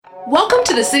Welcome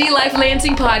to the City Life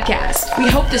Lansing podcast. We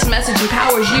hope this message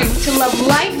empowers you to love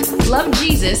life, love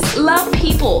Jesus, love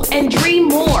people, and dream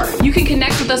more. You can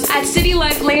connect with us at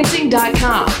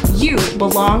citylifelansing.com. You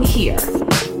belong here.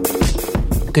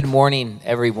 Good morning,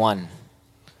 everyone.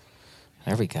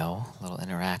 There we go, a little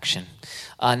interaction.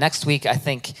 Next week, I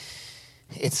think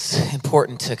it's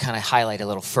important to kind of highlight a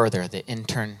little further the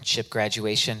internship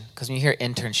graduation. Because when you hear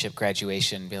internship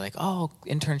graduation, be like, oh,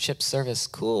 internship service,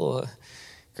 cool.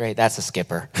 Great, that's a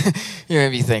skipper.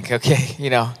 You think, okay,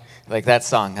 like that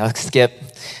song, Skip.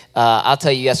 I'll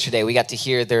tell you, yesterday we got to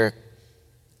hear their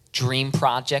dream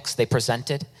projects they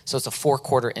presented. So it's a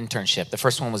 4-quarter internship. The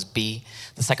first one was Be,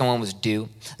 the second one was Do,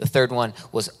 the third one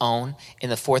was Own, and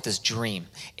the fourth is Dream.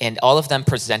 And all of them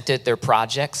presented their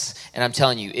projects, and I'm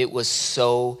telling you, it was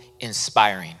so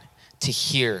inspiring to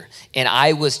hear. And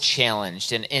I was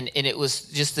challenged, and it was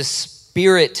just this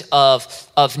spirit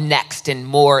of next and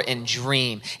more and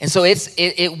dream. And so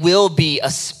it will be a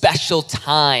special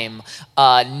time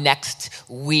next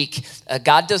week.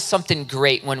 God does something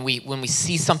great when we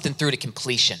see something through to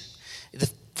completion.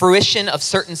 The fruition of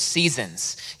certain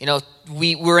seasons.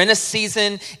 We're in a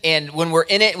season, and when we're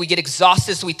in it, we get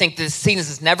exhausted, so we think this season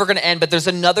is never going to end, but there's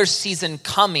another season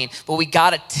coming, but we got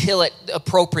to till it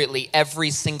appropriately every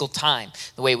single time.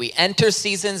 The way we enter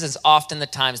seasons is often the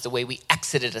times the way we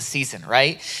exited a season,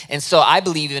 right? And so I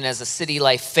believe in as a City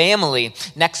Life family,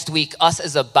 next week, us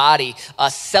as a body,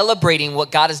 celebrating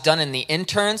what God has done in the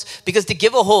interns, because to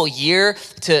give a whole year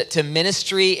to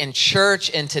ministry and church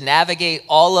and to navigate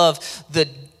all of the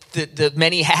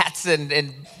many hats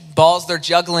and balls they're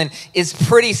juggling is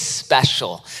pretty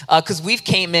special, because we've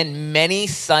came in many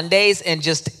Sundays and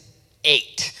just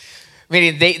ate.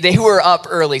 Meaning they were up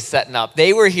early setting up.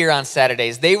 They were here on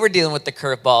Saturdays. They were dealing with the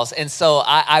curveballs. And so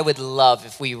I would love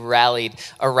if we rallied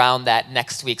around that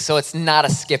next week. So it's not a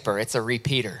skipper. It's a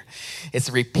repeater. It's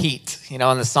a repeat. In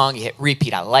the song you hit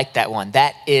repeat. I like that one.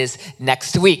 That is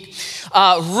next week.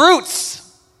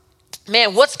 Roots.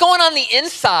 Man, what's going on the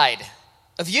inside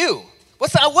of you?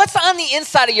 What's on the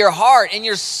inside of your heart and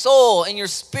your soul and your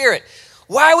spirit?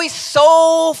 Why are we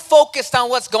so focused on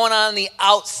what's going on the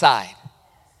outside?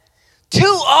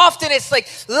 Too often it's like,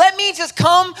 let me just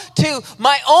come to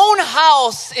my own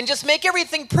house and just make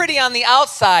everything pretty on the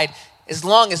outside as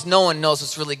long as no one knows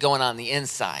what's really going on the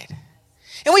inside.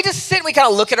 And we just sit and we kind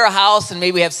of look at our house, and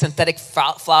maybe we have synthetic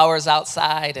flowers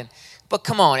outside. But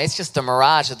come on, it's just a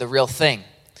mirage of the real thing.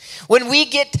 When we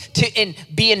get to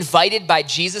be invited by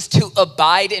Jesus to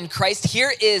abide in Christ,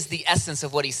 here is the essence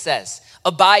of what he says.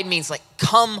 Abide means like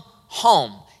come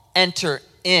home, enter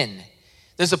in.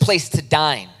 There's a place to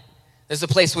dine. There's a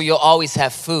place where you'll always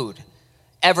have food.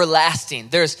 Everlasting.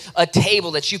 There's a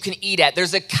table that you can eat at.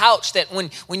 There's a couch that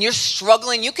when you're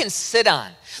struggling, you can sit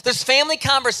on. There's family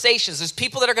conversations. There's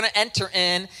people that are going to enter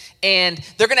in, and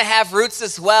they're going to have roots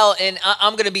as well, and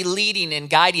I'm going to be leading and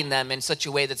guiding them in such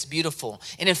a way that's beautiful.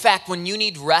 And in fact, when you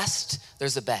need rest,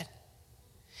 there's a bed.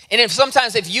 And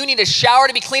if you need a shower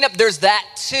to be cleaned up, there's that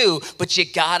too, but you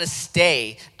got to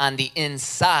stay on the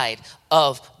inside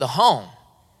of the home.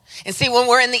 And see, when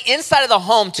we're in the inside of the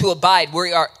home to abide,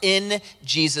 we are in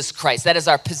Jesus Christ. That is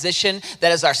our position.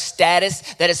 That is our status.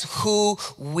 That is who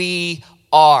we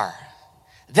are.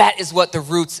 That is what the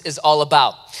roots is all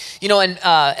about. And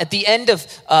at the end of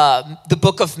the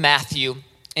book of Matthew,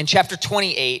 in chapter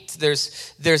 28,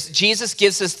 there's Jesus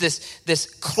gives us this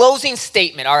closing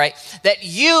statement, all right, that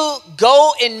you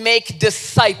go and make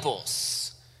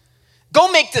disciples.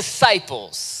 Go make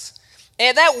disciples.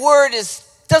 And that word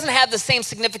doesn't have the same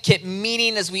significant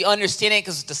meaning as we understand it,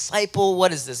 because disciple,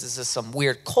 what is this? Is this some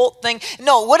weird cult thing?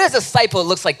 No, what is a disciple? It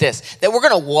looks like this, that we're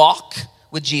going to walk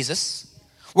with Jesus.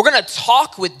 We're going to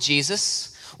talk with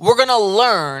Jesus. We're going to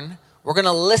learn. We're going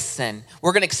to listen.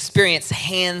 We're going to experience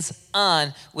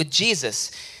hands-on with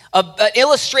Jesus. An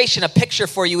illustration, a picture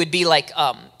for you would be like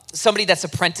somebody that's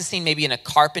apprenticing maybe in a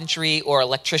carpentry or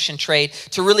electrician trade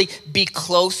to really be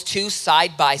close to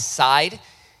side by side.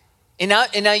 And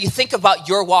now you think about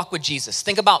your walk with Jesus.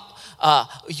 Think about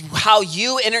how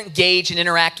you engage and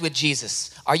interact with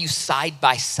Jesus. Are you side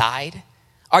by side?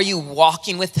 Are you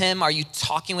walking with him? Are you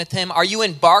talking with him? Are you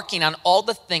embarking on all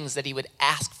the things that he would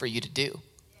ask for you to do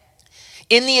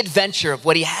in the adventure of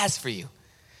what he has for you?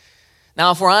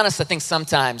 Now, if we're honest, I think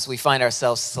sometimes we find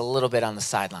ourselves a little bit on the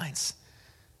sidelines.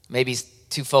 Maybe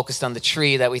too focused on the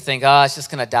tree that we think, it's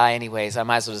just going to die anyways. I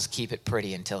might as well just keep it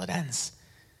pretty until it ends.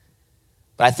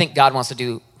 But I think God wants to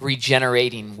do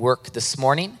regenerating work this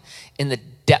morning in the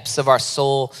depths of our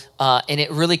soul, and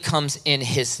it really comes in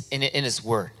His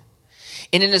Word.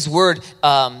 And in His Word,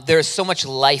 there's so much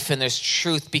life and there's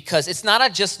truth, because it's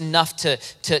not just enough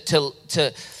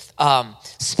to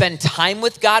spend time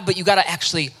with God, but you got to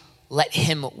actually let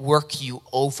him work you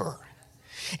over.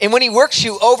 And when he works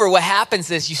you over, what happens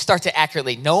is you start to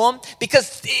accurately know him.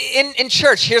 Because in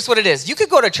church, here's what it is. You could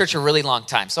go to church a really long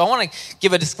time. So I want to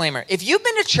give a disclaimer. If you've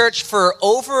been to church for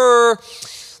over,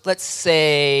 let's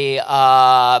say,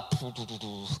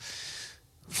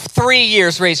 3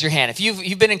 years, raise your hand. If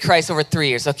you've been in Christ over 3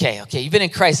 years, okay. You've been in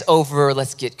Christ over,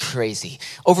 let's get crazy,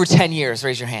 over 10 years,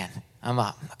 raise your hand. I'm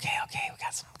up. Okay, we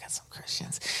got some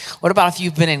Christians. What about if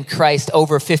you've been in Christ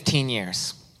over 15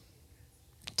 years?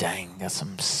 Dang, got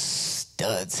some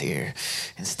studs here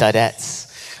and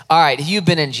studettes. All right, if you've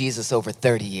been in Jesus over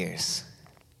 30 years,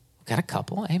 got a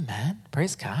couple, amen,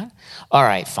 praise God. All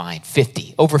right, fine,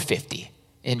 50, over 50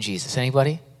 in Jesus.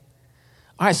 Anybody?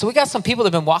 All right, so we got some people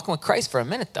that have been walking with Christ for a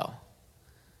minute, though.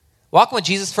 Walking with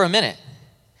Jesus for a minute.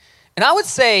 And I would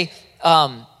say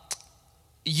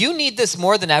you need this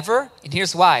more than ever, and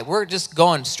here's why. We're just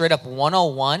going straight up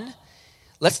 101.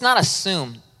 Let's not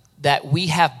assume that we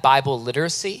have Bible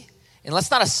literacy, and let's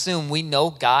not assume we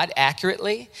know God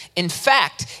accurately. In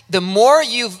fact, the more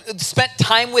you've spent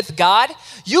time with God,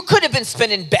 you could have been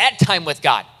spending bad time with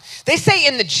God. They say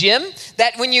in the gym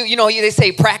that when they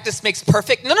say practice makes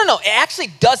perfect. No, it actually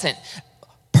doesn't.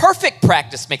 Perfect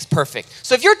practice makes perfect.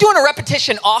 So if you're doing a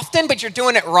repetition often, but you're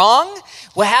doing it wrong,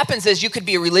 what happens is you could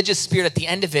be a religious spirit at the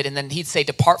end of it, and then he'd say,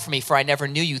 depart from me, for I never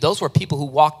knew you. Those were people who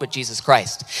walked with Jesus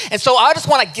Christ. And so I just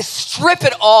want to strip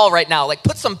it all right now, like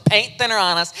put some paint thinner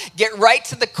on us, get right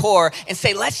to the core, and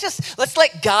say, let's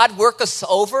let God work us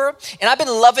over. And I've been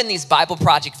loving these Bible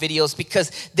Project videos because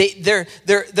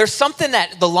there's something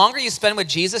that the longer you spend with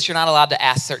Jesus, you're not allowed to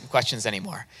ask certain questions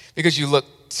anymore because you look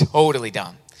totally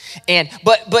dumb.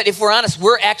 But if we're honest,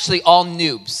 we're actually all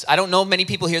noobs. I don't know many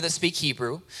people here that speak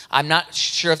Hebrew. I'm not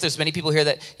sure if there's many people here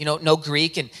that know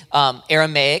Greek and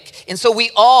Aramaic. And so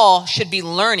we all should be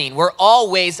learning. We're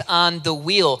always on the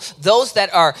wheel. Those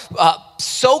that are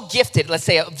so gifted, let's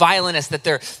say a violinist, that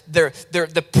they're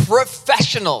the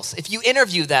professionals. If you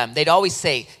interview them, they'd always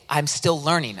say, I'm still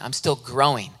learning. I'm still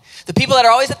growing. The people that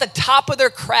are always at the top of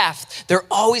their craft, they're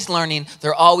always learning,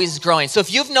 they're always growing. So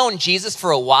if you've known Jesus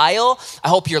for a while, I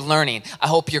hope you're learning. I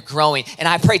hope you're growing. And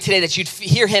I pray today that you'd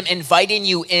hear him inviting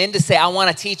you in to say, I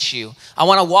want to teach you. I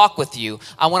want to walk with you.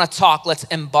 I want to talk. Let's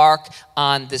embark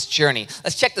on this journey.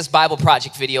 Let's check this Bible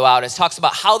Project video out. It talks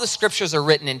about how the scriptures are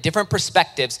written in different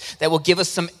perspectives that will give us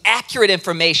some accurate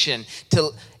information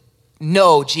to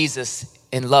know Jesus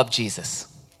and love Jesus.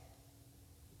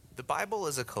 The Bible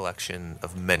is a collection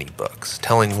of many books,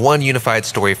 telling one unified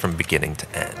story from beginning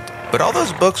to end. But all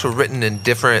those books were written in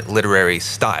different literary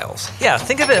styles. Yeah,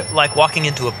 think of it like walking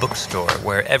into a bookstore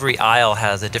where every aisle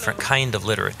has a different kind of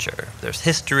literature. There's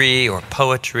history or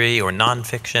poetry or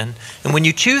nonfiction. And when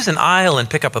you choose an aisle and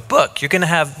pick up a book, you're going to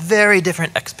have very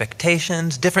different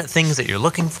expectations, different things that you're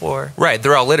looking for. Right,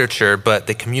 they're all literature, but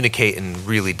they communicate in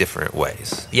really different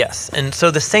ways. Yes, and so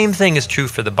the same thing is true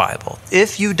for the Bible.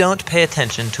 If you don't pay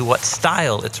attention to what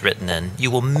style it's written in,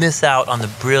 you will miss out on the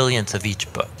brilliance of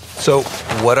each book. So,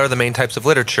 what are the main types of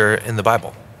literature in the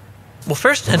Bible? Well,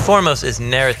 first and foremost is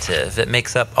narrative. It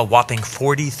makes up a whopping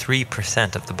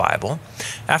 43% of the Bible.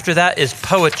 After that is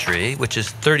poetry, which is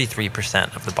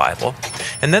 33% of the Bible.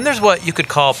 And then there's what you could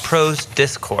call prose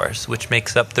discourse, which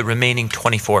makes up the remaining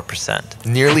 24%.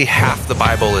 Nearly half the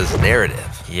Bible is narrative.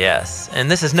 Yes, and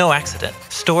this is no accident.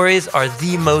 Stories are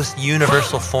the most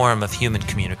universal form of human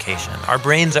communication. Our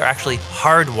brains are actually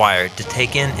hardwired to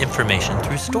take in information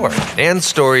through stories. And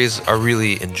stories are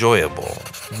really enjoyable.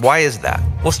 Why is that?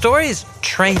 Well, stories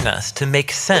train us to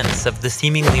make sense of the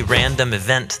seemingly random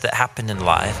events that happen in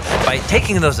life by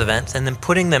taking those events and then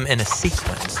putting them in a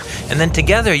sequence. And then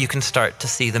together you can start to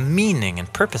see the meaning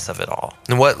and purpose of it all.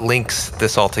 And what links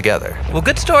this all together? Well,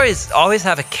 good stories always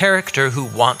have a character who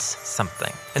wants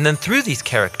something. And then through these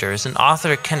characters, an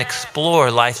author can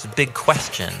explore life's big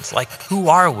questions, like who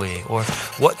are we, or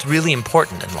what's really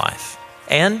important in life.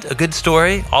 And a good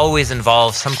story always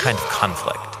involves some kind of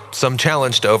conflict. Some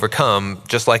challenge to overcome,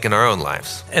 just like in our own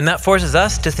lives. And that forces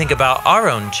us to think about our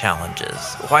own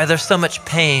challenges, why there's so much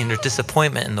pain or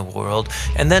disappointment in the world,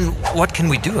 and then what can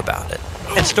we do about it?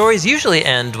 And stories usually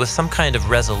end with some kind of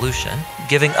resolution,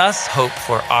 giving us hope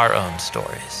for our own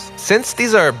stories. Since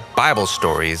these are Bible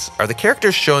stories, are the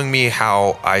characters showing me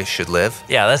how I should live?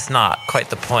 Yeah, that's not quite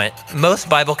the point. Most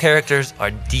Bible characters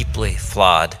are deeply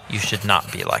flawed. You should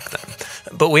not be like them.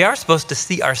 But we are supposed to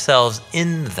see ourselves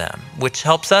in them, which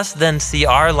helps us then see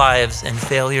our lives and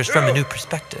failures from a new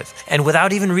perspective. And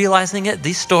without even realizing it,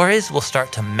 these stories will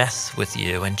start to mess with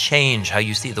you and change how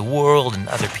you see the world and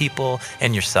other people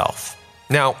and yourself.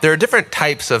 Now, there are different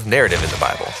types of narrative in the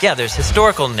Bible. Yeah, there's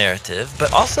historical narrative,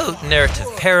 but also narrative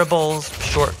parables,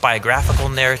 short biographical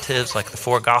narratives like the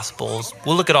four Gospels.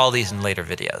 We'll look at all these in later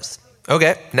videos.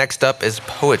 Okay, next up is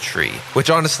poetry, which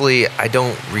honestly, I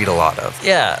don't read a lot of.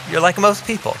 Yeah, you're like most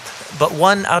people. But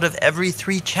 1 out of every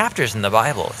 3 chapters in the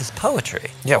Bible is poetry.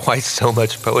 Yeah, why so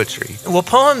much poetry? Well,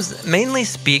 poems mainly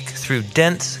speak through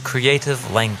dense, creative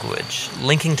language,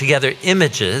 linking together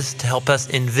images to help us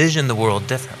envision the world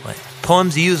differently.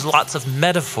 Poems use lots of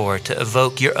metaphor to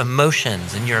evoke your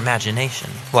emotions and your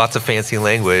imagination. Lots of fancy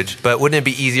language, but wouldn't it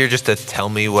be easier just to tell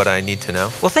me what I need to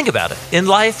know? Well, think about it. In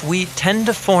life, we tend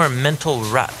to form mental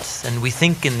ruts, and we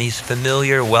think in these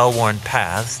familiar, well-worn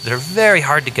paths that are very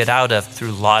hard to get out of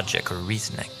through logic or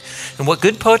reasoning. And what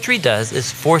good poetry does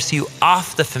is force you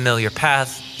off the familiar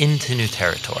path into new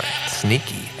territory.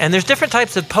 Sneaky. And there's different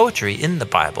types of poetry in the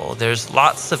Bible. There's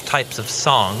lots of types of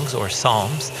songs or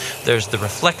psalms. There's the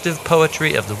reflective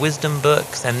poetry of the wisdom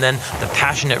books, and then the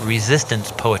passionate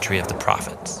resistance poetry of the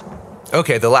prophets.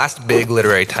 Okay, the last big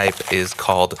literary type is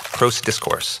called prose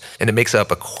discourse, and it makes up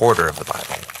a quarter of the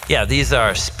Bible. Yeah, these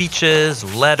are speeches,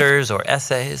 letters, or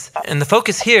essays. And the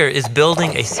focus here is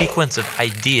building a sequence of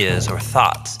ideas or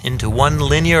thoughts into one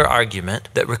linear argument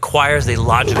that requires a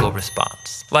logical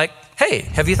response. Like, hey,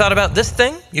 have you thought about this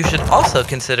thing? You should also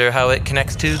consider how it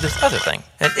connects to this other thing.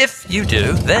 And if you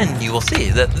do, then you will see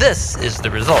that this is the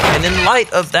result. And in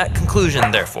light of that conclusion,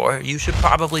 therefore, you should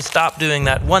probably stop doing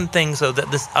that one thing so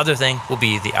that this other thing will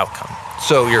be the outcome.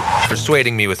 So you're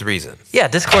persuading me with reason. Yeah,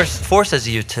 discourse forces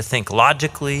you to think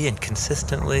logically and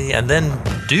consistently and then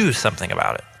do something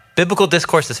about it. Biblical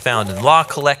discourse is found in law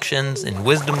collections, in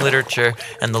wisdom literature,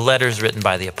 and the letters written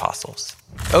by the apostles.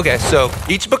 Okay, so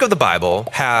each book of the Bible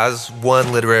has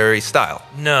one literary style.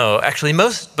 No, actually,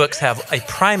 most books have a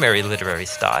primary literary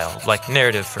style, like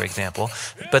narrative, for example.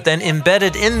 But then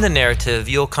embedded in the narrative,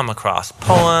 you'll come across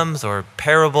poems or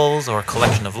parables or a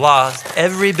collection of laws.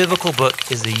 Every biblical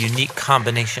book is a unique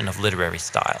combination of literary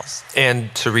styles.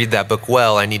 And to read that book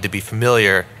well, I need to be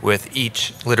familiar with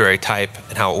each literary type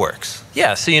and how it works.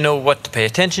 Yeah, so you know what to pay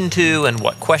attention to and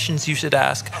what questions you should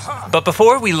ask. But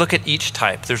before we look at each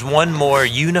type, there's one more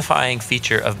unifying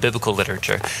feature of biblical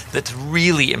literature that's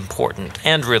really important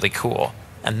and really cool.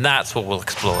 And that's what we'll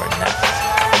explore next.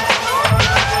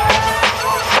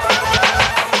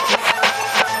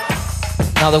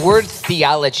 Now, the word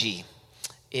theology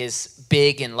is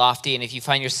big and lofty, and if you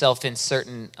find yourself in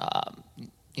certain,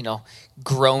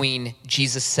 growing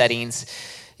Jesus settings,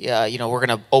 we're going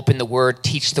to open the Word,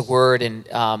 teach the Word, and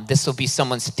this will be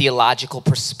someone's theological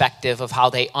perspective of how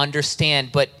they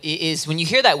understand. But when you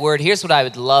hear that word, here's what I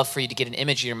would love for you to get an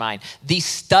image in your mind. The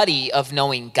study of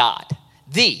knowing God.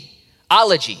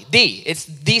 It's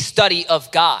the study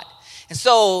of God. And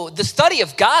so the study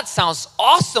of God sounds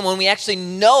awesome when we actually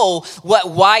know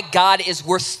why God is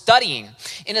worth studying.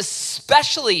 And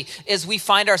especially as we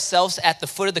find ourselves at the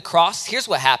foot of the cross, here's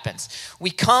what happens. We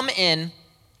come in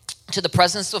to the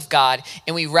presence of God,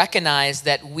 and we recognize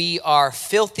that we are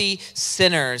filthy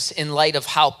sinners in light of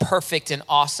how perfect and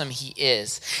awesome He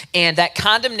is. And that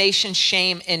condemnation,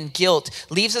 shame, and guilt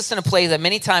leaves us in a place that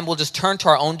many times we'll just turn to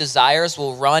our own desires,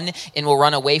 we'll run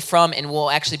away from, and we'll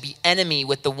actually be enemy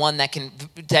with the one that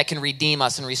can redeem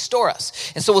us and restore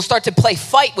us. And so we'll start to play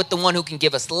fight with the one who can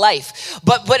give us life.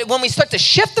 But when we start to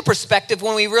shift the perspective,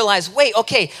 when we realize, wait,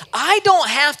 okay, I don't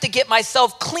have to get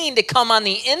myself clean to come on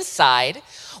the inside.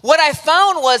 What I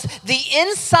found was the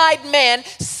inside man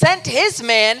sent his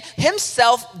man,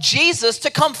 himself, Jesus, to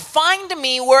come find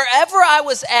me wherever I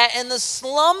was at in the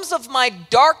slums of my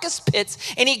darkest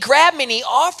pits. And he grabbed me and he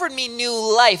offered me new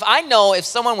life. I know if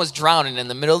someone was drowning in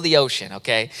the middle of the ocean,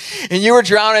 okay, and you were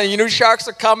drowning and you knew sharks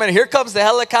are coming, here comes the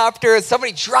helicopter, and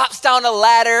somebody drops down a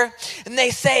ladder and they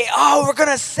say, oh, we're going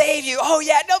to save you. Oh,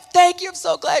 yeah, no, thank you. I'm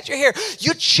so glad you're here.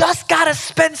 You just got to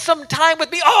spend some time with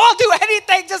me. Oh, I'll do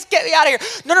anything. Just get me out of here.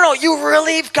 No, you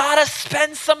really gotta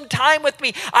spend some time with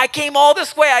me. I came all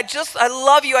this way. I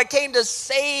love you. I came to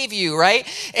save you, right?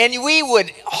 And we would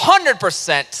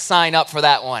 100% sign up for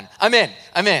that one. I'm in.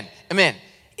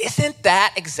 Isn't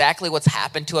that exactly what's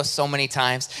happened to us so many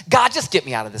times? God, just get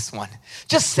me out of this one.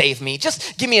 Just save me.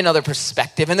 Just give me another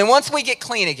perspective. And then once we get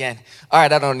clean again, all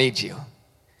right, I don't need you.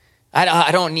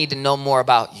 I don't need to know more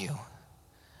about you.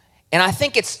 And I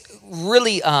think it's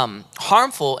really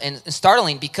harmful and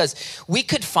startling because we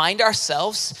could find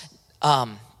ourselves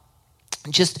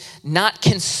just not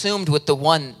consumed with the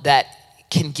one that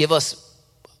can give us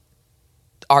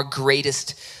our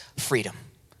greatest freedom.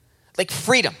 Like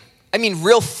freedom. I mean,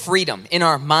 real freedom in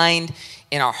our mind,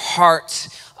 in our hearts,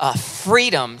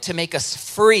 freedom to make us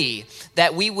free,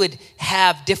 that we would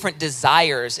have different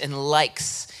desires and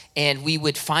likes, and we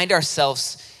would find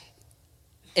ourselves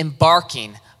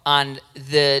embarking on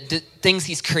the things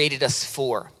he's created us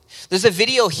for. There's a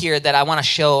video here that I want to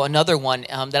show, another one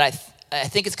that I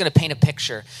think it's going to paint a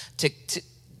picture to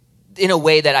in a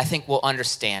way that I think we'll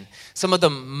understand. Some of the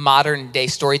modern day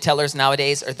storytellers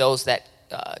nowadays are those that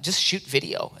just shoot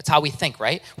video. It's how we think,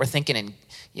 right? We're thinking in,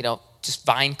 just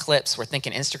Vine clips. We're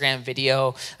thinking Instagram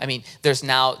video. I mean, there's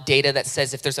now data that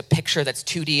says if there's a picture that's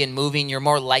 2D and moving, you're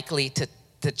more likely to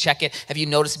check it. Have you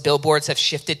noticed billboards have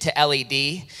shifted to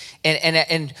LED?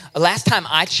 And last time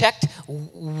I checked,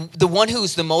 the one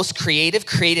who's the most creative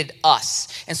created us.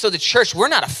 And so the church, we're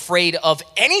not afraid of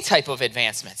any type of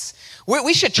advancements.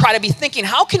 We should try to be thinking,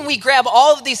 how can we grab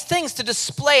all of these things to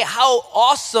display how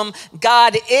awesome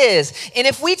God is? And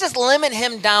if we just limit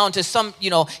him down to some,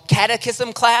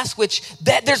 catechism class, which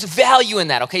there's value in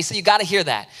that, okay? So you got to hear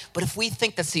that. But if we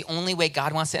think that's the only way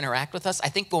God wants to interact with us, I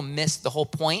think we'll miss the whole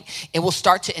point, and we'll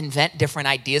start to invent different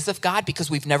ideas of God because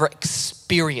we've never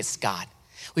experienced God.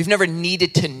 We've never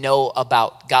needed to know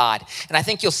about God. And I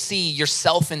think you'll see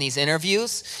yourself in these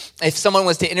interviews if someone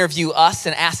was to interview us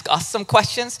and ask us some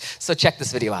questions. So check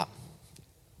this video out.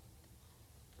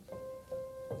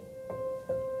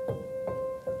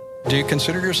 Do you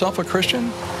consider yourself a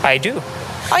Christian? I do.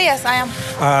 Oh, yes, I am.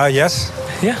 Yes.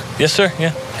 Yeah. Yes, sir.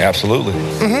 Yeah. Absolutely.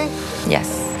 Mm-hmm.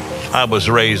 Yes. I was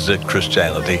raised in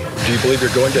Christianity. Do you believe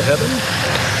you're going to heaven?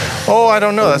 Oh, I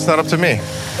don't know. That's not up to me.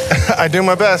 I do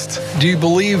my best. Do you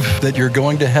believe that you're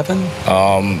going to heaven?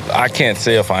 I can't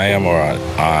say if I am or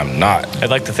I'm not. I'd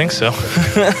like to think so.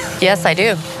 Yes, I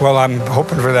do. Well, I'm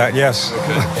hoping for that, yes.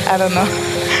 I don't know.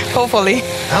 Hopefully.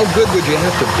 How good would you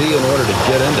have to be in order to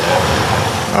get into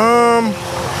heaven?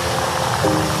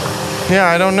 Yeah,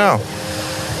 I don't know.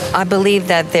 I believe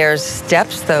that there's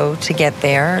steps, though, to get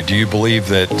there. Do you believe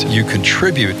that you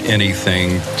contribute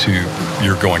anything to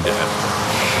your going to heaven?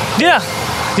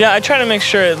 Yeah, I try to make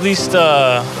sure at least,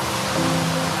 I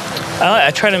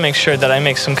try to make sure that I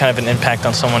make some kind of an impact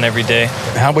on someone every day.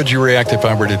 How would you react if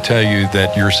I were to tell you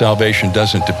that your salvation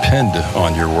doesn't depend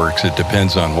on your works, it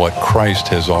depends on what Christ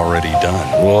has already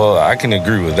done? Well, I can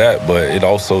agree with that, but it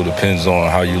also depends on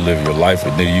how you live your life.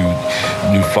 Do you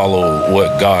follow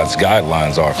what God's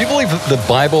guidelines are? Do you believe that the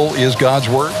Bible is God's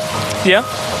word? Yeah.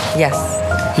 Yes.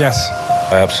 Yes.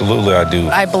 Absolutely, I do.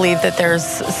 I believe that there's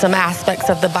some aspects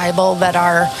of the Bible that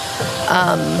are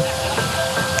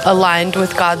aligned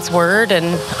with God's word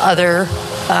and other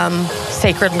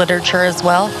sacred literature as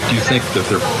well. Do you think that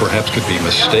there perhaps could be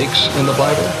mistakes in the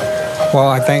Bible? Well,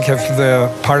 I think if the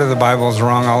part of the Bible is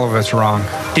wrong, all of it's wrong.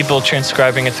 People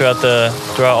transcribing it throughout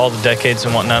all the decades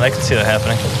and whatnot. I can see that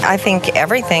happening. I think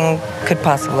everything could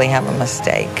possibly have a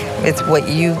mistake. It's what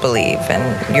you believe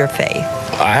and your faith.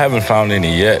 I haven't found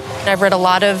any yet. I've read a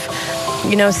lot of,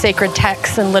 sacred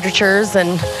texts and literatures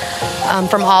and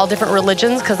from all different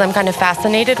religions because I'm kind of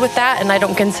fascinated with that, and I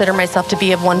don't consider myself to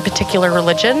be of one particular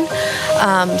religion.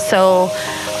 So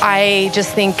I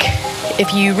just think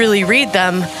if you really read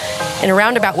them in a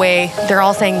roundabout way, they're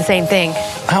all saying the same thing.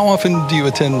 How often do you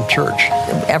attend church?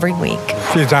 Every week.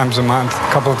 A few times a month, a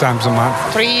couple of times a month.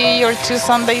 3 or 2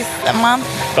 Sundays a month.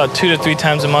 About 2 to 3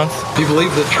 times a month. Do you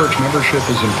believe that church membership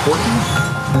is important?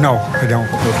 No, I don't.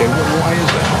 Okay, why is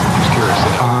that? I'm just curious.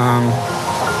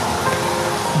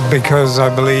 Because I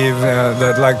believe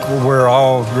that we're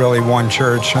all really one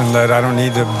church and that I don't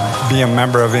need to be a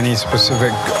member of any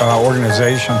specific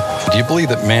organization. Do you believe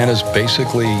that man is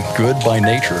basically good by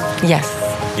nature? Yes.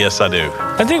 Yes, I do.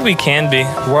 I think we can be.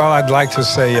 Well, I'd like to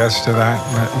say yes to that.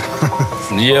 But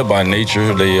Yeah, by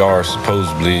nature, they are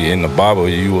supposedly, in the Bible,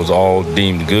 you was all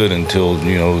deemed good until,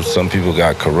 some people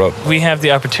got corrupt. We have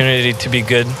the opportunity to be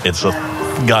good. It's a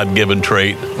God-given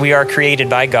trait. We are created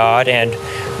by God, and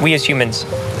we as humans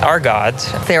are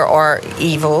gods. There are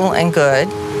evil and good,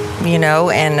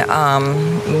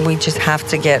 and we just have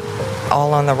to get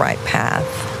all on the right path.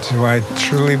 do I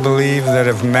truly believe that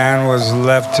if man was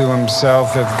left to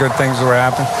himself, if good things would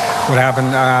happen?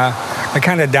 I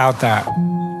kind of doubt that.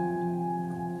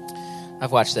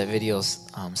 I've watched that video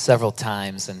several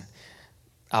times, and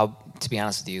to be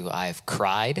honest with you, I've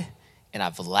cried and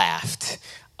I've laughed.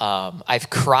 I've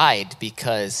cried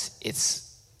because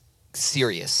it's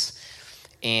serious,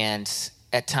 and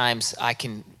at times I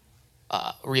can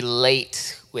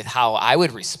relate with how I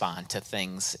would respond to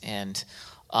things, and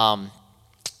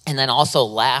then also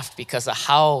laughed because of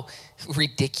how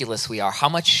ridiculous we are, how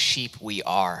much sheep we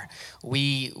are.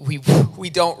 We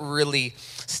don't really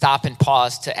stop and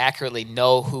pause to accurately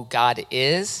know who God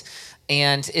is,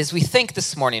 And as we think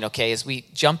this morning, okay, as we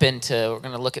jump into, we're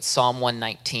going to look at Psalm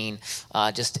 119,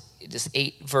 just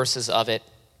 8 verses of it,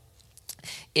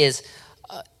 is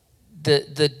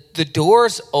the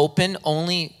doors open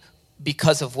only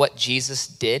because of what Jesus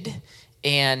did.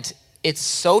 And it's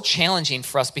so challenging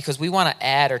for us because we want to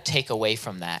add or take away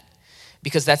from that,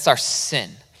 because that's our sin.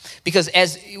 Because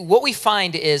as what we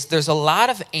find is there's a lot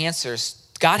of answers.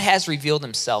 God has revealed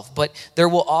himself, but there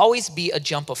will always be a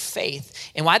jump of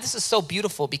faith. And why this is so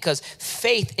beautiful, because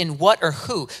faith in what or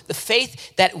who? The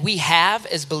faith that we have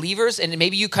as believers, and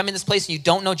maybe you come in this place and you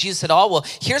don't know Jesus at all. Well,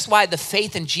 here's why the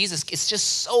faith in Jesus is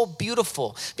just so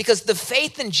beautiful. Because the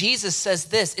faith in Jesus says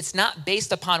this: it's not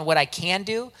based upon what I can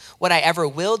do, what I ever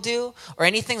will do, or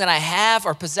anything that I have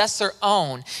or possess or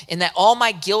own, and that all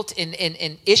my guilt and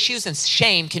issues and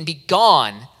shame can be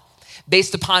gone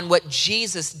based upon what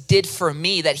Jesus did for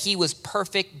me, that he was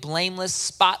perfect, blameless,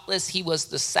 spotless. He was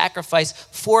the sacrifice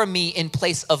for me in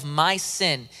place of my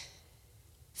sin.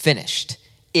 Finished.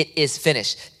 It is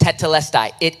finished.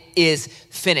 Tetelestai. It is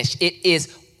finished. It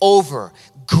is over.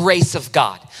 Grace of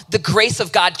God. The grace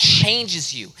of God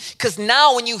changes you. Because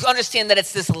now when you understand that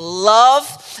it's this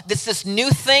love, this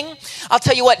new thing, I'll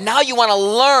tell you what, now you want to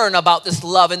learn about this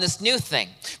love and this new thing.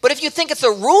 But if you think it's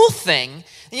a rule thing,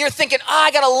 and you're thinking,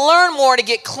 I got to learn more to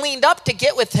get cleaned up to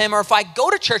get with him, or if I go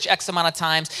to church X amount of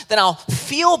times, then I'll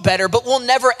feel better, but we'll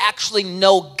never actually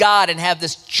know God and have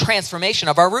this transformation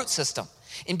of our root system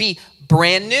and be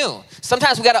brand new.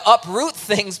 Sometimes we got to uproot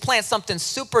things, plant something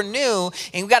super new,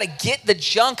 and we got to get the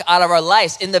junk out of our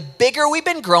lives. And the bigger we've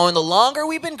been growing, the longer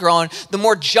we've been growing, the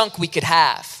more junk we could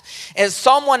have. And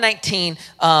Psalm 119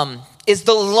 is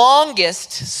the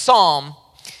longest psalm,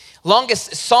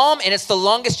 and it's the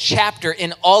longest chapter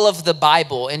in all of the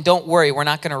Bible. And don't worry, we're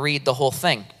not going to read the whole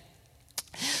thing.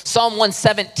 Psalm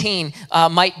 117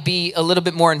 might be a little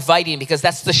bit more inviting because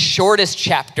that's the shortest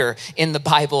chapter in the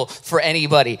Bible for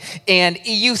anybody. And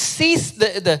you see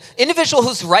the individual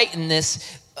who's writing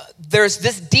this, there's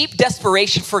this deep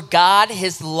desperation for God,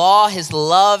 his law, his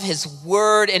love, his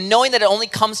word, and knowing that it only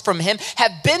comes from him,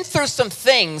 have been through some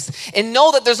things and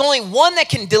know that there's only one that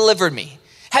can deliver me.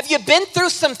 Have you been through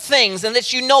some things and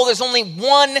that you know there's only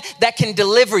one that can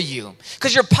deliver you?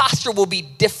 Because your posture will be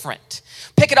different.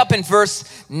 Pick it up in verse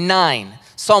 9,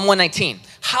 Psalm 119.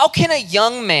 How can a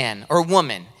young man or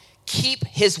woman keep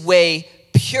his way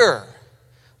pure?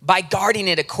 By guarding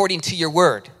it according to your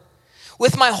word.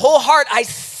 With my whole heart I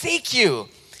seek you.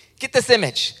 Get this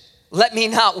image. Let me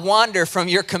not wander from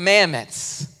your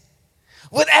commandments.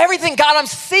 With everything, God, I'm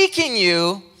seeking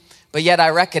you, but yet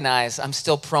I recognize I'm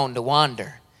still prone to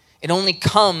wander. It only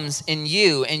comes in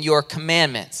you and your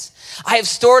commandments. I have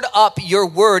stored up your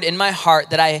word in my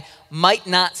heart that I might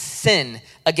not sin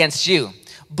against you.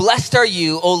 Blessed are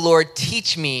you, O Lord,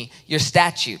 teach me your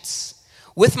statutes.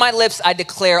 With my lips I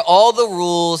declare all the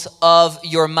rules of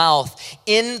your mouth.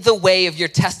 In the way of your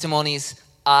testimonies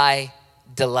I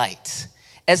delight.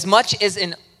 As much as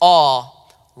in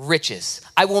all riches,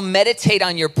 I will meditate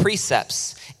on your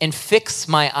precepts and fix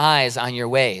my eyes on your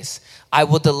ways. I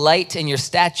will delight in your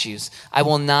statutes. I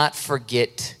will not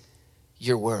forget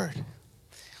your word.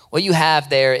 What you have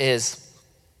there is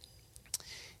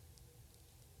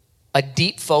a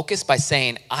deep focus by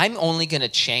saying, I'm only going to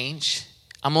change.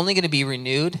 I'm only going to be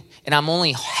renewed, and I'm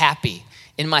only happy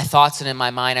in my thoughts and in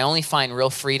my mind. I only find real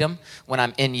freedom when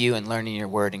I'm in you and learning your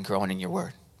word and growing in your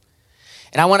word.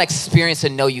 And I want to experience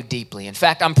and know you deeply. In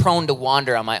fact, I'm prone to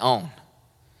wander on my own.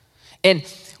 And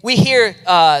we hear,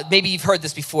 maybe you've heard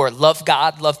this before, love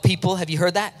God, love people. Have you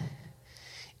heard that?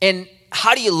 And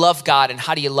how do you love God and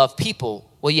how do you love people?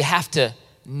 Well, you have to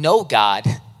know God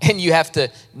and you have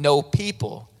to know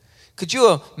people. Could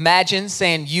you imagine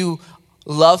saying you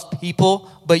love people,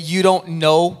 but you don't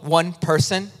know one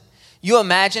person? You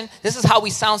imagine, this is how we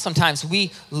sound sometimes.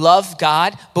 We love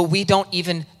God, but we don't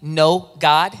even know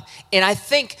God. And I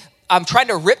think I'm trying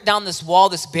to rip down this wall,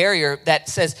 this barrier that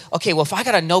says, okay, well, if I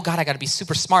got to know God, I got to be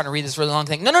super smart and read this really long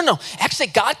thing. No. Actually,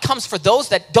 God comes for those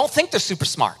that don't think they're super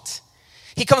smart.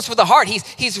 He comes for the heart.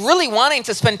 He's really wanting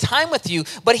to spend time with you,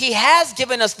 but he has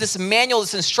given us this manual,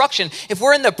 this instruction. If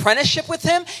we're in the apprenticeship with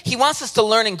him, he wants us to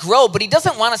learn and grow, but he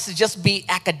doesn't want us to just be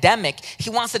academic. He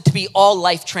wants it to be all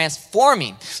life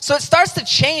transforming. So it starts to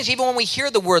change even when we hear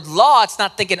the word law. It's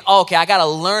not thinking, oh, okay, I got to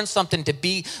learn something to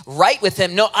be right with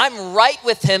him. No, I'm right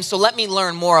with him, so let me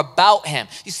learn more about him.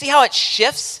 You see how it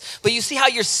shifts? But you see how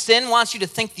your sin wants you to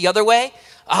think the other way?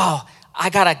 Oh, I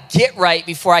got to get right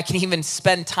before I can even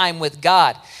spend time with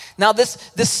God. Now, this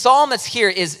psalm that's here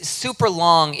is super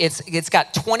long. It's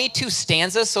got 22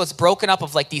 stanzas, so it's broken up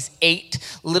of like these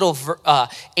 8 little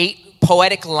 8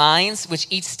 poetic lines, which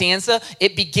each stanza,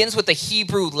 it begins with a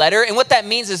Hebrew letter. And what that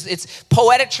means is it's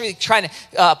poetically trying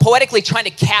to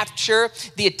capture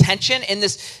the attention in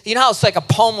this. You know how it's like a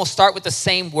poem will start with the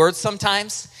same words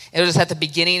sometimes? It'll just at the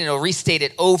beginning, and it'll restate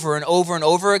it over and over and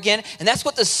over again. And that's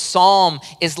what the psalm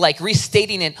is like,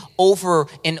 restating it over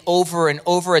and over and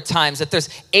over at times. That there's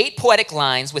 8 poetic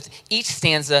lines with each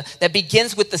stanza that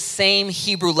begins with the same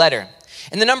Hebrew letter.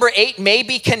 And the number 8 may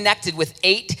be connected with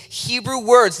 8 Hebrew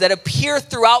words that appear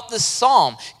throughout the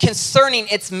psalm concerning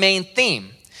its main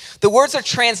theme. The words are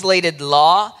translated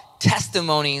law,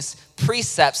 testimonies,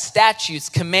 precepts, statutes,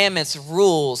 commandments,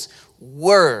 rules,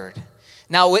 word.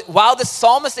 Now, while the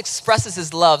psalmist expresses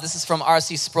his love, this is from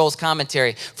R.C. Sproul's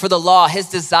commentary, for the law, his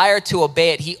desire to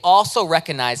obey it, he also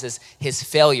recognizes his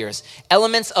failures.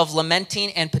 Elements of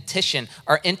lamenting and petition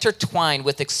are intertwined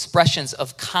with expressions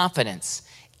of confidence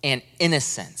and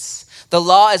innocence. The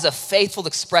law is a faithful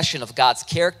expression of God's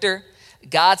character.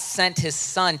 God sent his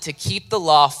son to keep the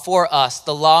law for us.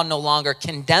 The law no longer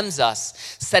condemns us,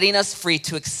 setting us free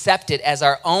to accept it as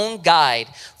our own guide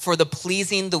for the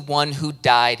pleasing the one who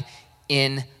died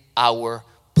in our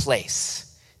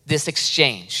place. This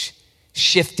exchange,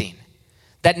 shifting,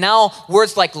 that now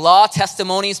words like law,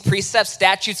 testimonies, precepts,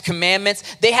 statutes, commandments,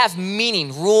 they have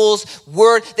meaning, rules,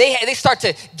 word. They start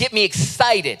to get me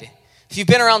excited. If you've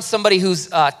been around somebody who's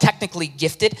technically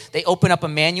gifted, they open up a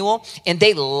manual and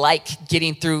they like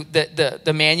getting through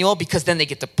the manual because then they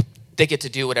get to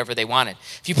do whatever they wanted.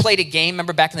 If you played a game,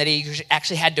 remember back in the day, you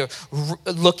actually had to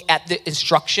look at the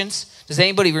instructions. Does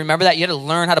anybody remember that? You had to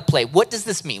learn how to play. What does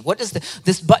this mean? What does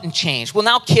this button change? Well,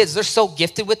 now kids, they're so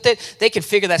gifted with it. They can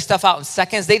figure that stuff out in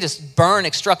seconds. They just burn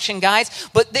instruction guides.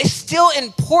 But they're still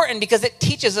important because it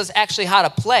teaches us actually how to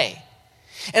play.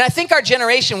 And I think our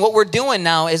generation, what we're doing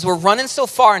now is we're running so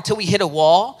far until we hit a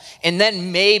wall. And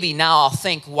then maybe now I'll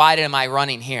think, why am I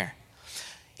running here?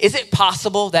 Is it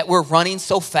possible that we're running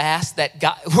so fast that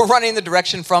we're running in the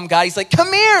direction from God? He's like,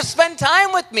 come here, spend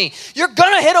time with me. You're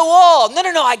going to hit a wall. No,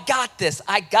 I got this.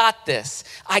 I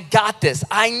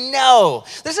know.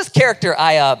 There's this character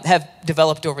I have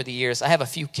developed over the years. I have a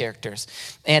few characters,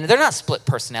 and they're not split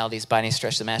personalities by any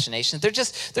stretch of the imagination. They're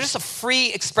just a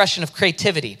free expression of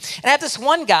creativity. And I have this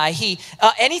one guy,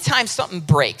 anytime something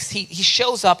breaks, he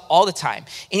shows up all the time.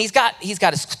 And he's got his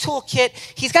toolkit.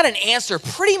 He's got an answer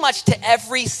pretty much to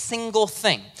every single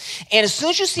thing. And as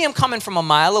soon as you see him coming from a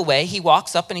mile away, he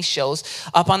walks up and he shows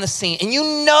up on the scene. And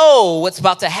you know what's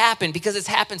about to happen because it's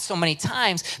happened so many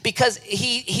times, because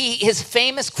his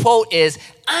famous quote is,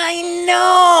 I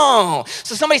know.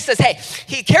 So somebody says, hey,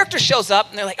 character shows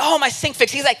up and they're like, oh, my sink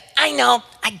fix. He's like, I know,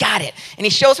 I got it. And he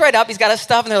shows right up, he's got his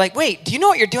stuff, and they're like, wait, do you know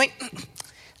what you're doing?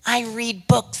 I read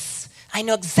books. I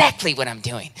know exactly what I'm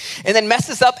doing. And then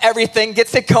messes up everything,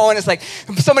 gets it going. It's like,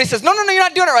 somebody says, no, you're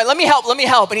not doing it right. Let me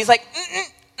help. And he's like,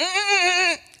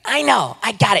 I know,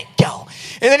 I got it, go.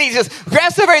 And then he just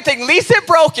grabs everything, leaves it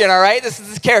broken, all right? This is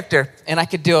his character. And I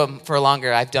could do him for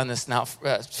longer. I've done this now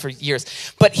for years.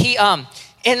 But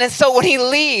and then so when he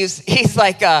leaves, he's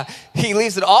like, he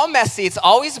leaves it all messy. It's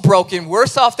always broken,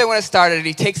 worse off than when it started. And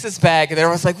he takes his bag and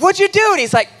everyone's like, what'd you do? And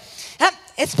he's like,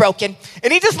 it's broken.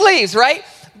 And he just leaves, right?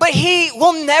 But he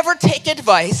will never take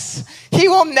advice. He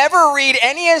will never read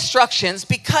any instructions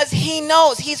because he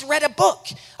knows he's read a book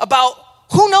about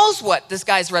who knows what this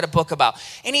guy's read a book about.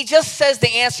 And he just says the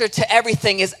answer to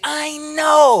everything is, I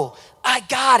know, I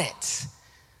got it.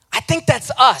 I think that's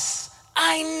us.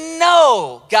 I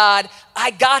know, God,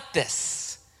 I got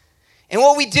this. And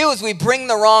what we do is we bring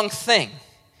the wrong thing.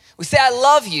 We say, I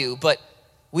love you, but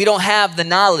we don't have the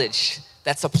knowledge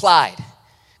that's applied.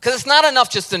 Because it's not enough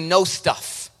just to know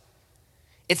stuff.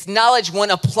 It's knowledge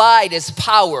when applied is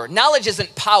power. Knowledge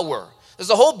isn't power. There's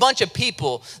a whole bunch of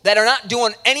people that are not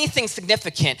doing anything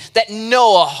significant that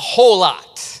know a whole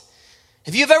lot.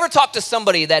 If you've ever talked to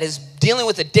somebody that is dealing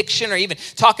with addiction, or even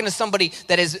talking to somebody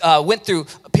that has went through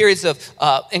periods of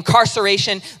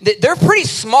incarceration, they're pretty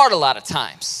smart a lot of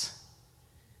times.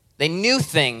 They knew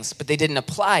things, but they didn't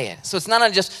apply it. So it's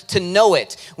not just to know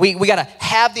it. We got to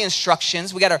have the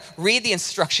instructions. We got to read the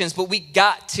instructions, but we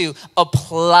got to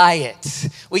apply it.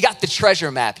 We got the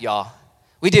treasure map, y'all.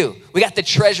 We do. We got the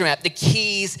treasure map, the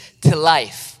keys to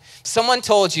life. Someone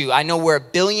told you, I know where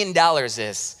 $1 billion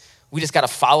is. We just got to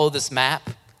follow this map.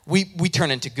 We turn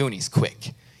into Goonies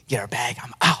quick. Get our bag,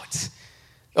 I'm out.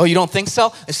 Oh, you don't think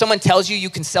so? If someone tells you you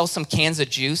can sell some cans of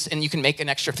juice and you can make an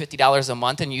extra $50 a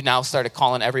month and you now started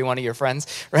calling every one of your friends,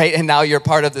 right? And now you're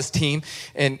part of this team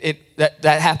and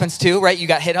that happens too, right? You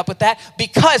got hit up with that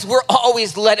because we're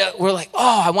always we're like,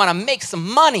 oh, I want to make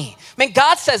some money. Man,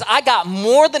 God says, I got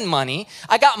more than money.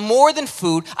 I got more than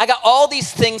food. I got all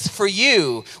these things for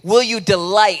you. Will you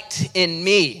delight in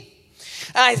me?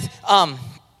 And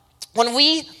when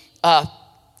we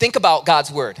think about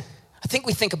God's word, I think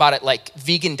we think about it like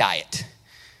vegan diet.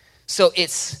 So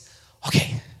it's,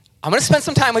 okay, I'm going to spend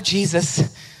some time with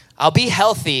Jesus. I'll be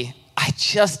healthy. I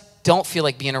just don't feel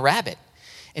like being a rabbit.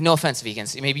 And no offense,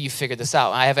 vegans. Maybe you figured this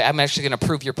out. I'm actually going to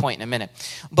prove your point in a minute.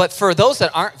 But for those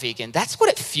that aren't vegan, that's what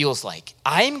it feels like.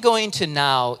 I'm going to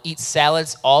now eat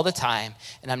salads all the time,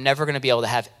 and I'm never going to be able to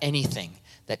have anything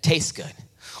that tastes good.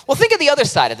 Well, think of the other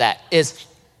side of that is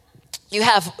you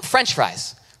have French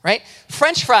fries. Right?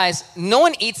 French fries, no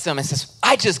one eats them and says,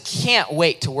 I just can't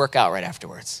wait to work out right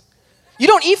afterwards. You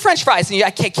don't eat French fries and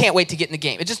I can't wait to get in the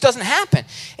game. It just doesn't happen.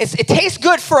 It tastes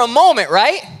good for a moment,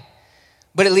 right?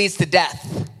 But it leads to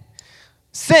death.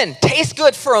 Sin tastes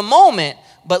good for a moment,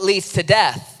 but leads to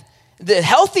death. The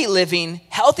healthy living,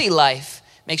 healthy life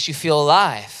makes you feel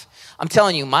alive. I'm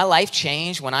telling you, my life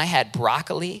changed when I had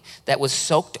broccoli that was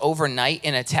soaked overnight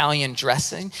in Italian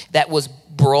dressing, that was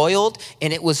broiled,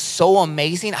 and it was so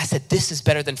amazing. I said, this is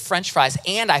better than French fries,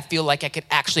 and I feel like I could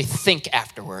actually think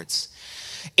afterwards.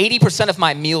 80% of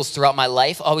my meals throughout my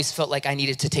life always felt like I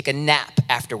needed to take a nap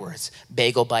afterwards.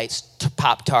 Bagel bites,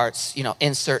 Pop-Tarts,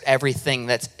 insert everything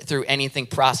that's through anything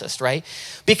processed, right?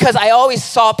 Because I always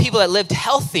saw people that lived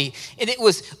healthy, and it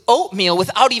was oatmeal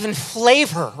without even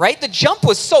flavor, right? The jump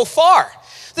was so far.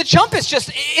 The jump is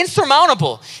just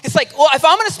insurmountable. It's like, well, if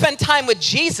I'm going to spend time with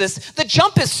Jesus, the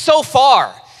jump is so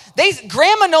far.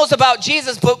 Grandma knows about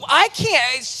Jesus, but I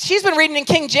can't. She's been reading in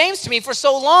King James to me for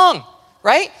so long,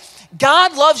 right?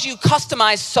 God loves you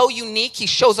customized, so unique, he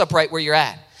shows up right where you're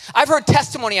at. I've heard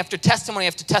testimony after testimony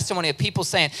after testimony of people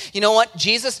saying, you know what,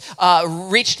 Jesus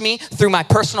reached me through my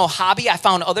personal hobby. I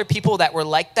found other people that were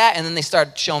like that, and then they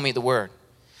started showing me the word.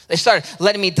 They started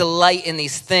letting me delight in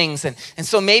these things. And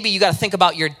so maybe you got to think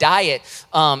about your diet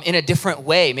in a different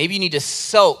way. Maybe you need to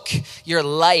soak your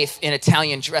life in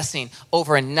Italian dressing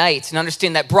overnight and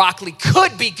understand that broccoli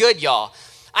could be good, y'all.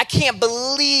 I can't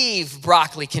believe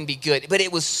broccoli can be good, but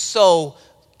it was so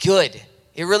good.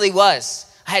 It really was.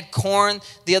 I had corn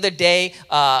the other day.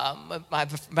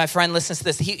 My friend listens to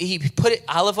this. He put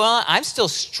olive oil on. I'm still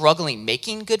struggling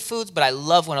making good foods, but I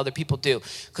love when other people do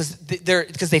because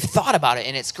they've thought about it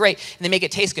and it's great and they make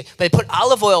it taste good. But they put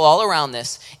olive oil all around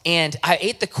this, and I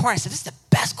ate the corn. I said, "This is the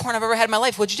best corn I've ever had in my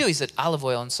life." What'd you do? He said, "Olive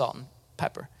oil and salt and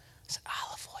pepper." I said,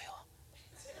 "Olive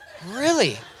oil?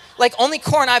 Really?" Like, only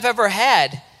corn I've ever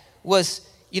had was,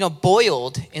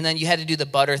 boiled, and then you had to do the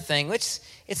butter thing, which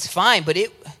it's fine, but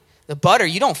the butter,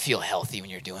 you don't feel healthy when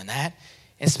you're doing that,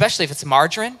 and especially if it's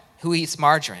margarine. Who eats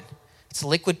margarine? It's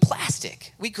liquid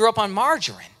plastic. We grew up on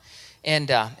margarine.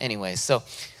 And anyways, so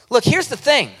look, here's the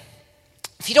thing.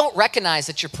 If you don't recognize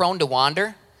that you're prone to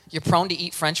wander, you're prone to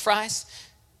eat French fries,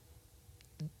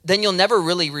 then you'll never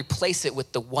really replace it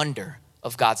with the wonder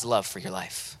of God's love for your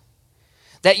life.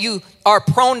 That you are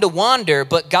prone to wander,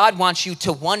 but God wants you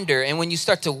to wonder. And when you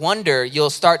start to wonder, you'll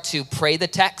start to pray the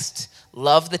text,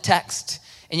 love the text,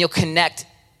 and you'll connect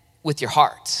with your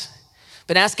heart.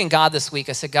 Been asking God this week,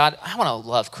 I said, God, I want to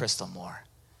love Crystal more.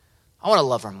 I want to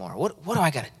love her more. What do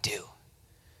I got to do?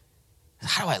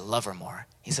 How do I love her more?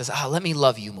 He says, let me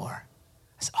love you more.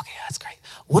 I said, okay, that's great.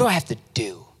 What do I have to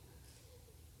do?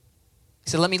 He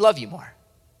said, let me love you more.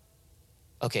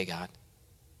 Okay, God,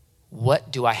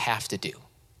 what do I have to do?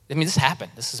 I mean, this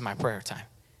happened. This is my prayer time.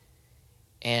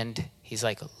 And he's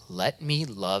like, let me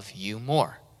love you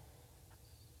more.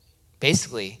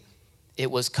 Basically, it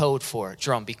was code for,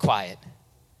 Jerome, be quiet.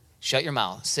 Shut your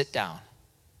mouth, sit down,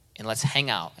 and let's hang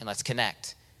out, and let's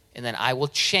connect. And then I will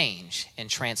change and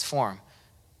transform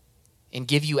and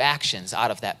give you actions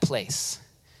out of that place.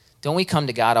 Don't we come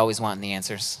to God always wanting the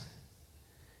answers?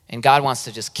 And God wants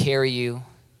to just carry you.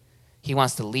 He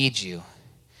wants to lead you.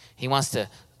 He wants to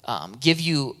give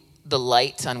you the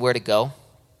light on where to go.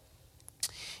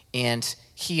 And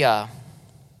you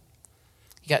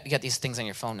got these things on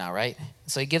your phone now, right?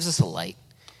 So he gives us a light.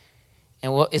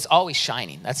 And it's always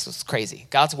shining. That's what's crazy.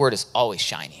 God's word is always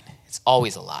shining. It's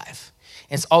always alive.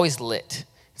 And it's always lit.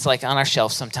 It's like on our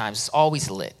shelf sometimes. It's always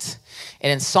lit.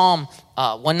 And in Psalm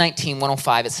 119,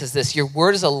 105, it says this, your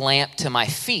word is a lamp to my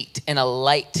feet and a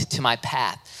light to my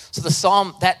path. So the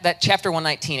Psalm, that chapter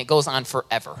 119, it goes on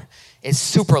forever. It's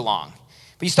super long.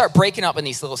 But you start breaking up in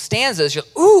these little stanzas, you're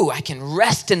like, ooh, I can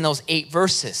rest in those 8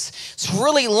 verses. It's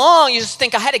really long. You just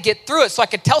think I had to get through it so I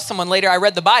could tell someone later I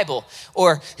read the Bible.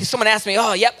 Or someone asked me,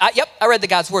 oh, yep, I read the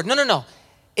God's word. No.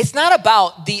 It's not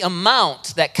about the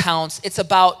amount that counts. It's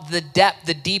about the depth,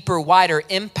 the deeper, wider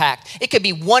impact. It could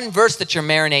be one verse that you're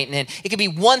marinating in. It could be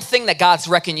one thing that God's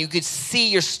reckoned. You could see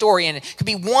your story in it. It could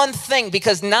be one thing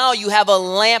because now you have a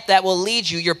lamp that will lead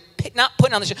you. You're not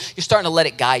putting on the show. You're starting to let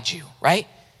it guide you, right?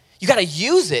 You got to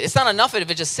use it. It's not enough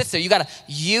if it just sits there. You got to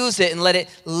use it and let it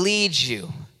lead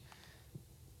you.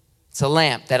 It's a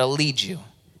lamp that'll lead you.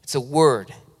 It's a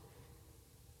word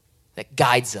that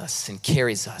guides us and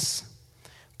carries us.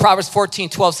 Proverbs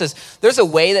 14:12 says, there's a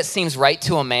way that seems right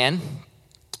to a man,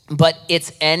 but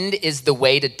its end is the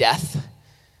way to death.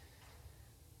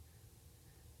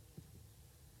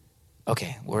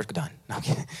 Okay, we're done.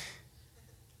 Okay.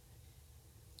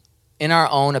 In our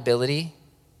own ability,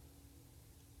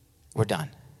 we're done.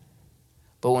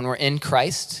 But when we're in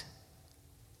Christ,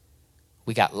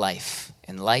 we got life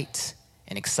and light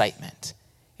and excitement.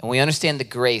 And when we understand the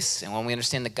grace and when we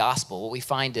understand the gospel, what we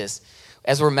find is,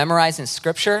 as we're memorizing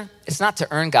scripture, it's not to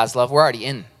earn God's love. We're already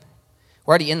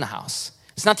in the house.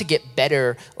 It's not to get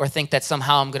better or think that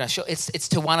somehow I'm going to show. It's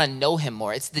to want to know him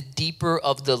more. It's the deeper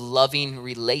of the loving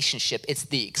relationship. It's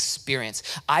the experience.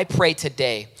 I pray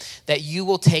today that you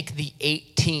will take the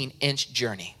 18-inch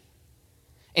journey.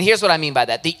 And here's what I mean by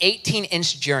that. The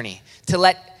 18-inch journey to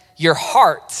let your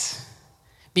heart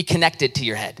be connected to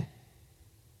your head.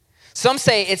 Some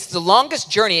say it's the longest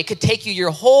journey. It could take you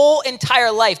your whole entire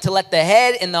life to let the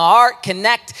head and the heart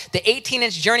connect. The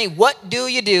 18-inch journey, what do?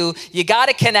 You got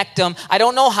to connect them. I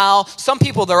don't know how. Some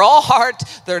people, they're all heart,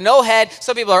 they're no head.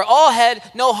 Some people are all head,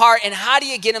 no heart. And how do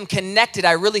you get them connected?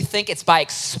 I really think it's by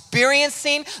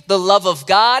experiencing the love of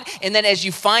God. And then as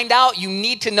you find out, you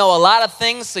need to know a lot of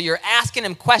things. So you're asking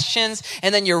him questions,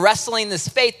 and then you're wrestling this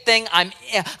faith thing. I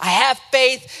have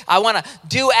faith. I want to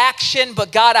do action,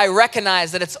 but God, I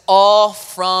recognize that it's all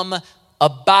from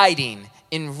abiding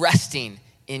and resting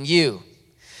in you.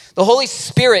 The Holy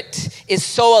Spirit is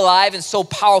so alive and so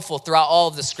powerful throughout all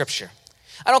of the scripture.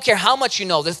 I don't care how much you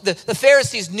know. The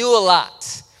Pharisees knew a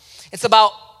lot. It's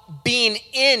about being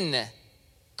in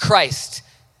Christ,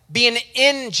 being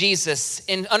in Jesus,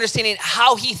 and understanding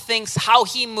how he thinks, how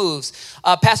he moves.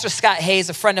 Pastor Scott Hayes,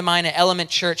 a friend of mine at Element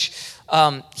Church,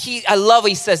 I love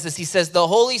he says this. He says, the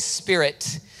Holy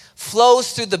Spirit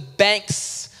flows through the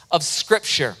banks of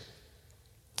scripture.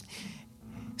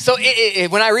 So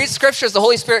when I read scripture, is the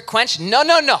Holy Spirit quenched? No.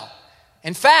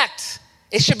 In fact,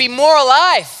 it should be more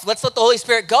alive. Let's let the Holy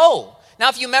Spirit go. Now,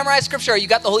 if you memorize scripture, you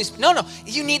got the Holy Spirit. No.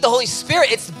 You need the Holy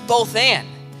Spirit. It's both and.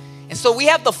 And so we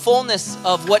have the fullness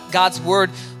of what God's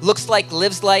word looks like,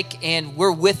 lives like, and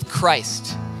we're with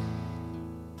Christ.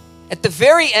 At the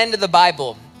very end of the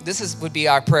Bible, would be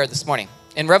our prayer this morning.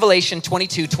 In Revelation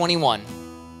 22:21,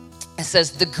 it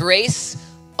says, the grace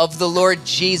of the Lord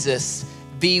Jesus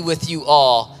be with you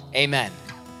all. Amen.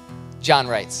 John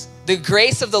writes, the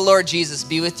grace of the Lord Jesus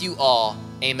be with you all.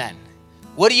 Amen.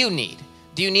 What do you need?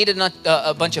 Do you need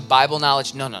a bunch of Bible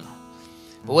knowledge? No.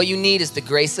 But what you need is the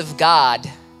grace of God,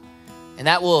 and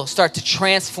that will start to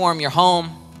transform your home,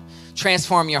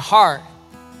 transform your heart.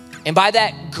 And by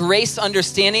that grace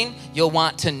understanding, you'll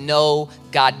want to know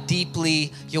God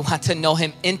deeply. You'll want to know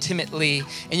him intimately.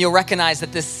 And you'll recognize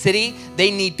that this city, they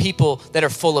need people that are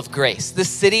full of grace. This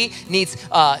city needs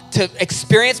to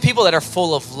experience people that are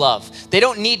full of love. They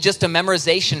don't need just a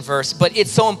memorization verse, but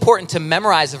it's so important to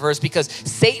memorize a verse because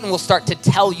Satan will start to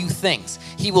tell you things.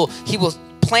 He will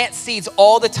plant seeds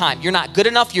all the time. You're not good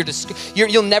enough.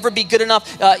 You'll never be good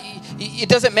enough. It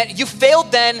doesn't matter. You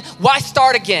failed then. Why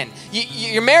start again?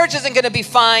 Your marriage isn't going to be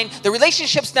fine. The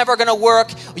relationship's never going to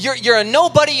work. You're a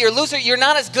nobody. You're a loser. You're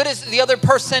not as good as the other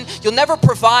person. You'll never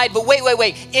provide. But wait.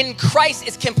 In Christ,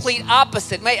 it's complete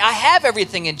opposite. Mate, I have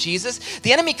everything in Jesus.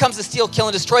 The enemy comes to steal, kill,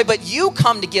 and destroy, but you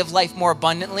come to give life more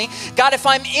abundantly. God, if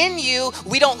I'm in you,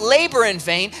 we don't labor in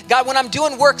vain. God, when I'm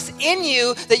doing works in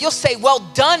you, that you'll say, well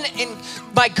done in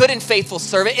my good and faithful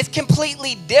servant. It's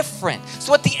completely different.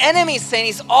 So what the enemy is saying,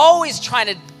 he's always trying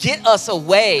to get us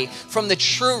away from the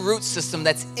true root system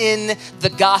that's in the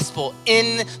gospel,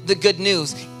 in the good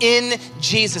news, in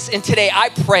Jesus. And today I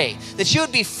pray that you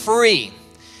would be free.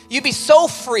 You'd be so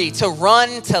free to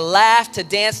run, to laugh, to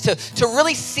dance, to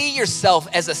really see yourself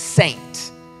as a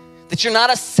saint, that you're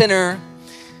not a sinner.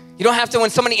 You don't have to, when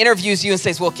somebody interviews you and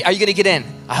says, well, are you going to get in?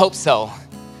 I hope so.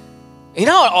 You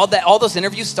know how all those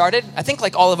interviews started? I think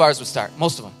like all of ours would start,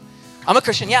 most of them. I'm a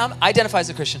Christian. Yeah, I identify as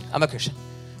a Christian. I'm a Christian.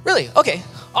 Really? Okay,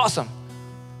 awesome.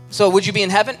 So would you be in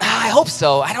heaven? I hope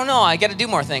so. I don't know. I got to do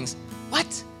more things.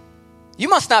 What? you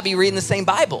must not be reading the same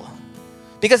Bible.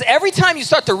 Because every time you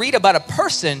start to read about a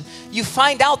person, you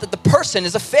find out that the person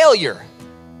is a failure.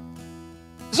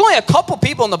 There's only a couple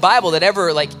people in the Bible that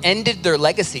ever ended their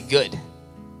legacy good.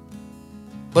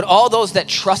 But all those that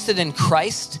trusted in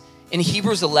Christ, in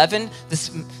Hebrews 11,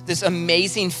 this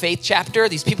amazing faith chapter,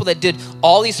 these people that did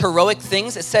all these heroic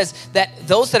things, it says that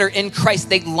those that are in Christ,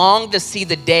 they long to see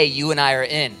the day you and I are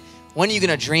in. When are you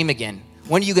going to dream again?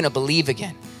 When are you going to believe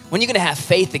again? When are you going to have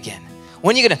faith again?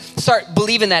 When are you going to start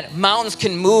believing that mountains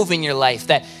can move in your life,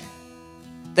 that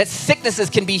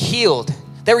sicknesses can be healed,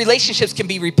 that relationships can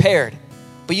be repaired?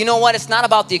 But you know what? It's not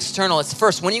about the external. It's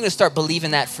first, when are you going to start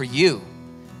believing that for you,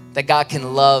 that God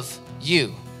can love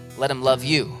you? Let him love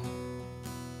you.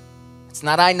 It's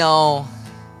not I know.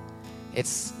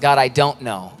 It's God, I don't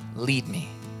know. Lead me.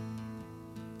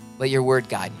 Let your word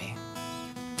guide me.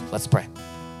 Let's pray.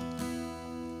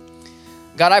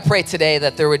 God, I pray today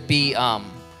that there would be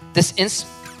this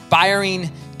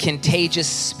inspiring, contagious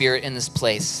spirit in this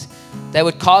place that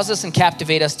would cause us and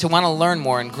captivate us to want to learn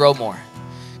more and grow more.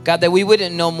 God, that we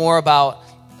wouldn't know more about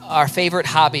our favorite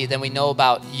hobby than we know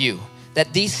about you.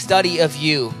 That the study of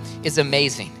you is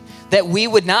amazing. That we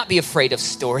would not be afraid of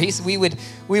stories. We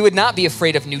would not be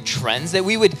afraid of new trends. That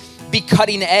we would be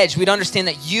cutting edge. We'd understand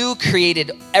that you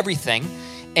created everything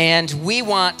and we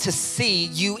want to see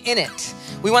you in it.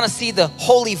 We want to see the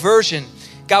holy version.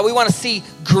 God, we want to see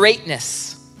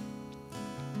greatness.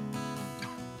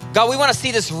 God, we want to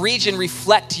see this region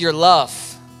reflect your love.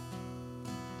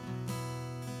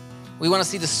 We want to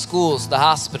see the schools, the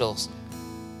hospitals,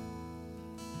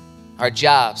 our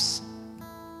jobs,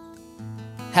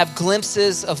 have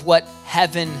glimpses of what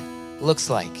heaven looks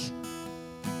like.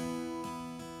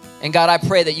 And God, I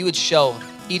pray that you would show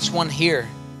each one here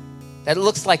that it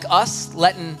looks like us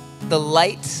letting the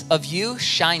light of you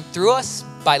shine through us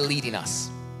by leading us.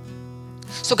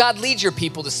 So God, lead your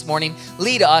people this morning.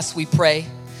 Lead us, we pray.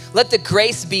 Let the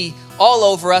grace be all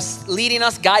over us, leading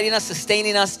us, guiding us,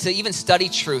 sustaining us to even study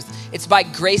truth. It's by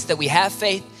grace that we have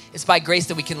faith. It's by grace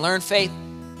that we can learn faith.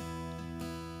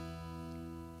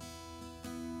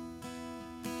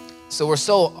 So we're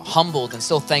so humbled and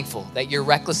so thankful that your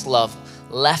reckless love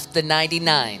left the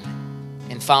 99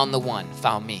 and found the one,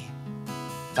 found me,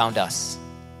 found us.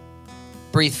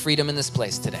 Breathe freedom in this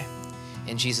place today.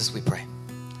 In Jesus we pray.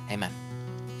 Amen.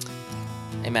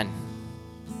 Amen.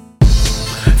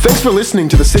 Thanks for listening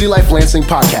to the City Life Lansing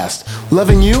podcast.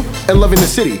 Loving you and loving the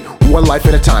city, one life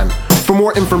at a time. For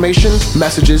more information,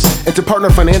 messages, and to partner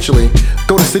financially,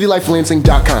 go to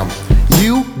citylifelansing.com.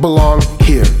 You belong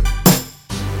here.